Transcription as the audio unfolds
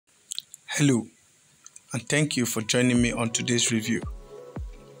Hello, and thank you for joining me on today's review.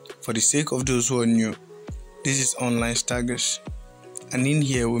 For the sake of those who are new, this is Online Staggers, and in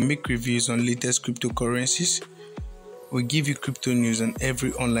here we make reviews on latest cryptocurrencies. We give you crypto news on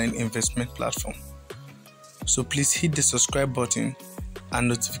every online investment platform. So please hit the subscribe button and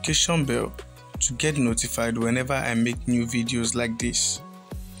notification bell to get notified whenever I make new videos like this.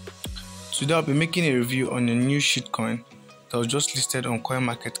 Today I'll be making a review on a new shitcoin that was just listed on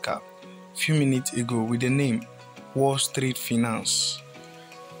CoinMarketCap a few minutes ago with the name Wall Street Finance.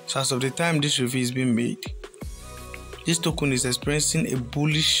 So as of the time this review is being made, this token is experiencing a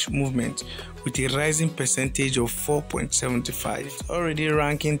bullish movement with a rising percentage of 4.75, already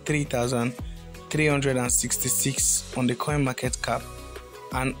ranking 3,366 on the CoinMarketCap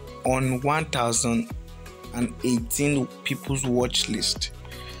and on 1,018 people's watch list.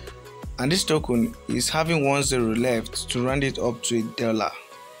 And this token is having 1 left to round it up to $1.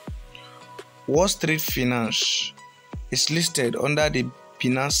 Wall Street Finance is listed under the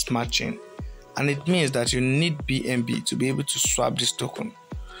Binance Smart Chain, and it means that you need BNB to be able to swap this token.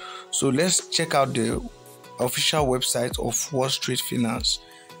 So let's check out the official website of Wall Street Finance,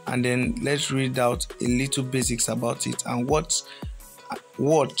 and then let's read out a little basics about it and what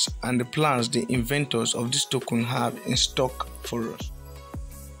and the plans the inventors of this token have in stock for us.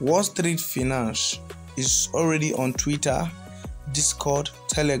 Wall Street Finance is already on Twitter, Discord,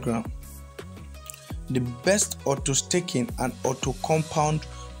 Telegram. The best auto-staking and auto-compound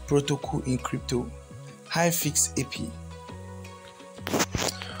protocol in crypto, high fixed AP.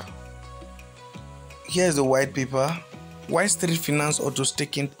 Here's the white paper, Wall Street Finance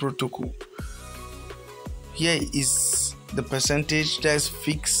auto-staking protocol. Here is the percentage that is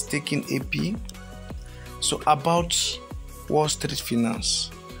fixed staking AP. So about Wall Street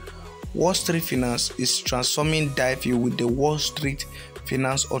Finance. Wall Street Finance is transforming DeFi with the Wall Street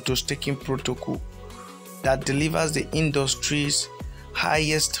Finance auto-staking protocol that delivers the industry's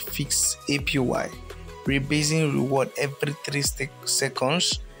highest fixed APY, rebasing reward every 3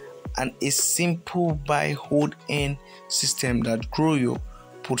 seconds, and a simple buy, hold, earn system that grow your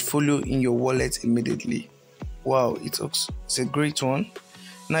portfolio in your wallet immediately. Wow, it's a great one.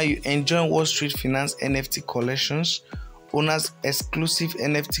 Now you enjoy Wall Street Finance NFT collections, owners exclusive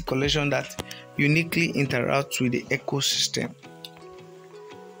NFT collection that uniquely interacts with the ecosystem.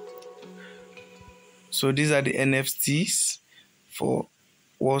 So these are the NFTs for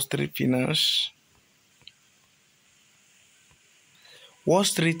Wall Street Finance. Wall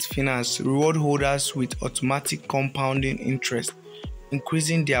Street Finance reward holders with automatic compounding interest,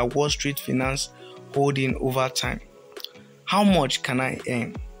 increasing their Wall Street Finance holding over time. How much can I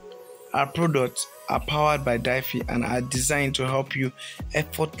earn? Our products are powered by DeFi and are designed to help you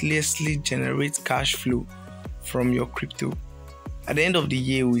effortlessly generate cash flow from your crypto. At the end of the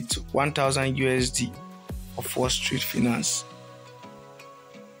year with 1,000 USD of Wall Street Finance.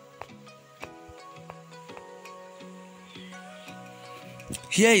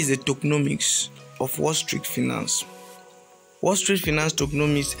 Here is the tokenomics of Wall Street Finance. Wall Street Finance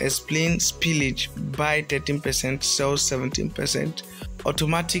tokenomics explain spillage, buy 13%, sell 17%,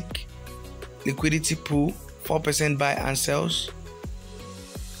 automatic liquidity pool, 4% buy and sells,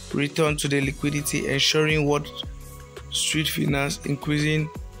 return to the liquidity, ensuring Wall Street Finance increasing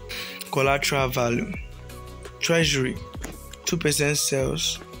collateral value. Treasury, 2%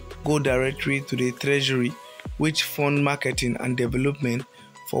 sales go directly to the treasury, which fund marketing and development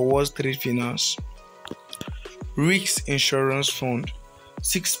for Wall Street Finance. Risk Insurance Fund,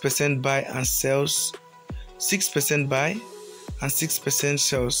 6% buy and sales, 6% buy and 6%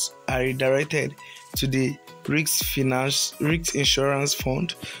 sales are redirected to the Risk Insurance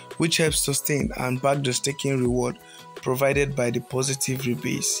Fund, which helps sustain and back the staking reward provided by the positive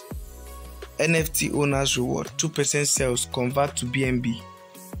rebase. NFT owners reward, 2% sales convert to BNB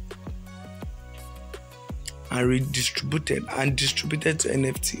and distributed to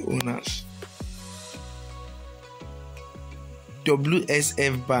NFT owners.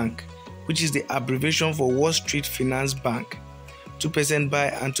 WSF Bank, which is the abbreviation for Wall Street Finance Bank, 2% buy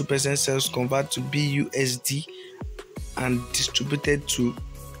and 2% sales convert to BUSD and distributed to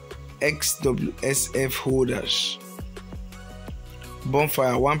XWSF holders.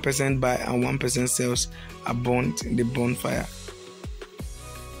 Bonfire, 1% buy and 1% sales are bond in the bonfire.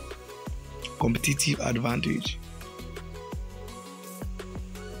 Competitive advantage.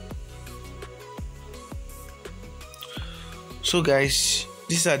 So guys,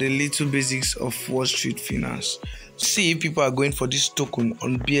 these are the little basics of Wall Street Finance. See if people are going for this token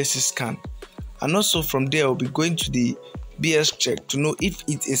on BSC scan, and also from there we'll be going to the BS check to know if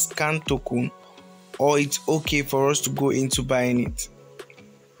it's a scan token or it's okay for us to go into buying it.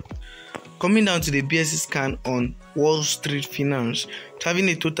 Coming down to the BSC scan on Wall Street Finance, having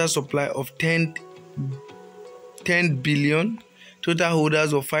a total supply of 10 billion, total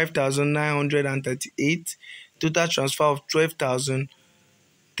holders of 5,938, total transfer of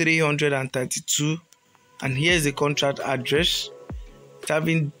 12,332, and here's the contract address. It's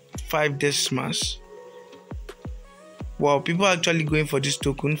having 5 decimals. Wow, people are actually going for this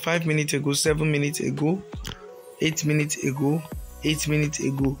token 5 minutes ago, 7 minutes ago, 8 minutes ago, 8 minutes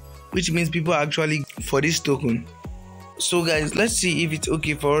ago, which means people are actually for this token. So guys, let's see if it's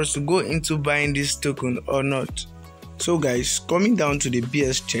okay for us to go into buying this token or not. So guys, coming down to the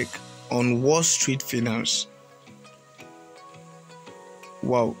BS check on Wall Street Finance.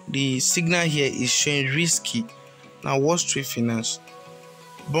 Wow, the signal here is showing risky. Now Wall Street Finance,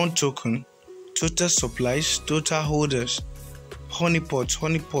 bond token, total supplies, total holders,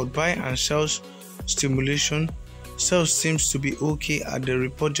 honeypot, buy and sales stimulation. Sales seems to be okay at the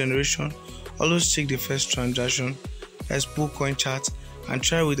report generation. Always check the first transaction. Let's pull coin chart and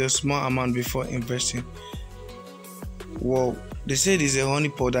try with a small amount before investing. Wow, they said it's a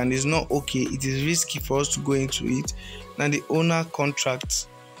honeypot and it's not okay. It is risky for us to go into it. Now the owner contracts,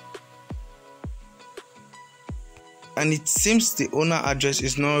 and it seems the owner address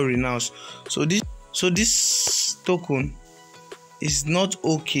is not renounced. So this token is not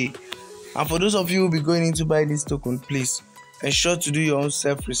okay. And for those of you who will be going into buy this token, please ensure to do your own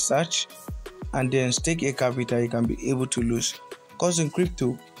self research and then stake a capital you can be able to lose. Because in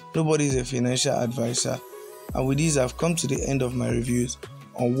crypto, nobody is a financial advisor. And with this, I've come to the end of my reviews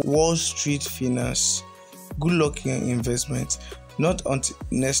on Wall Street Finance. Good luck in your investments. Not until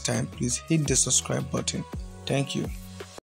next time, please hit the subscribe button. Thank you.